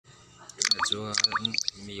chuan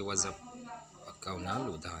mi WhatsApp account na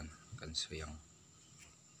ludan kan suyang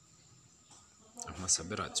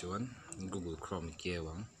masabera chuan Google Chrome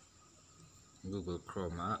kiewang Google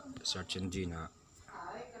Chrome search engine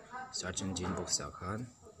box a khan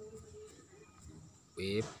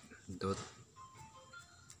web dot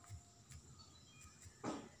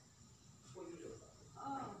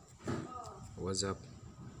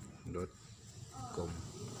whatsapp.com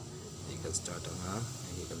ikan start nga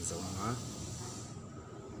ikan zawk nga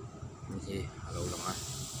hi alo langa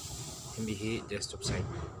hemi hi desktop site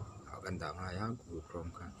akan da nga ya Google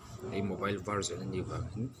Chrome khan ei mobile version ni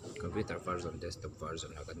wangin computer version desktop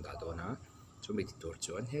version akan da dona chumi tur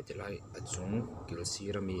chuan he tilai achung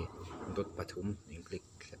kilsirami dot pathum in click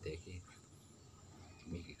thate hi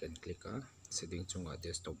mi kan click a setting chunga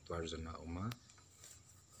desktop version a oma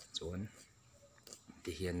chuan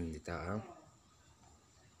khian nita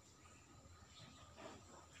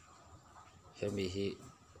hemi hi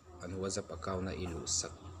an WhatsApp account na ilu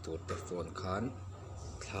sak tur te phone khan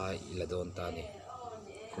thlai iladon ta ni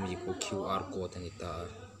kumi ko QR code ani ta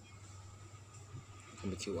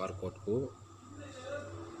kumi QR code ko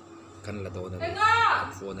kan ladon ani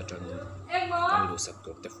phone atang kan lu sak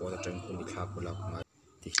tur te phone atang kumi thla ko la ma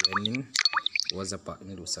ti hianin WhatsApp in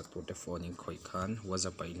lu sak tur te phone in khoi khan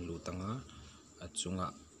WhatsApp in lu tanga achunga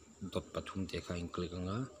dot pathum te kha in click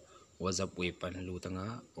anga WhatsApp web pan lu tanga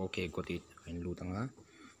okay got it in lu tanga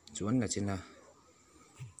chuan na china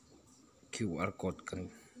QR code kan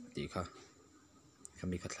ti kha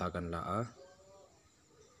kami khatla kan la a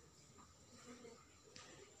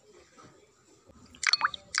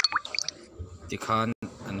ti khan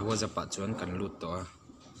an WhatsApp pa chuan kan lut to a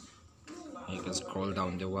I can scroll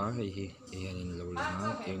down dewa hi in lo langa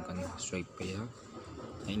em kan swipe pe a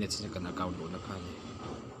ai na china kan account lo na khani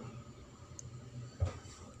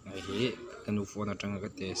hi kanu phone atanga ka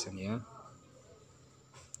te sania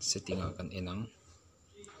setting akan enang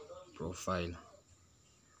profile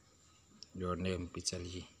your name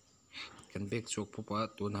pichali kan back chok phopa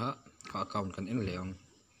tuna ka account kan en leang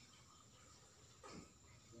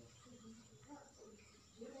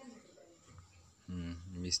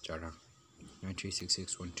Mr.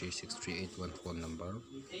 9366136381 phone number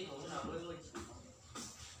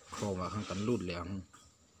Chrome kan lut leang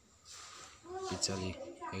pichali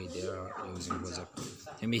hey there are using WhatsApp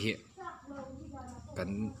hemi hi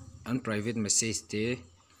kan unprivate message te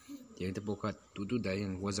tiang te boka tu dai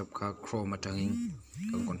WhatsApp kha Chrome atangin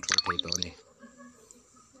kan control thei to ni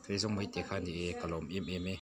Facebook mai te khan ni kalom em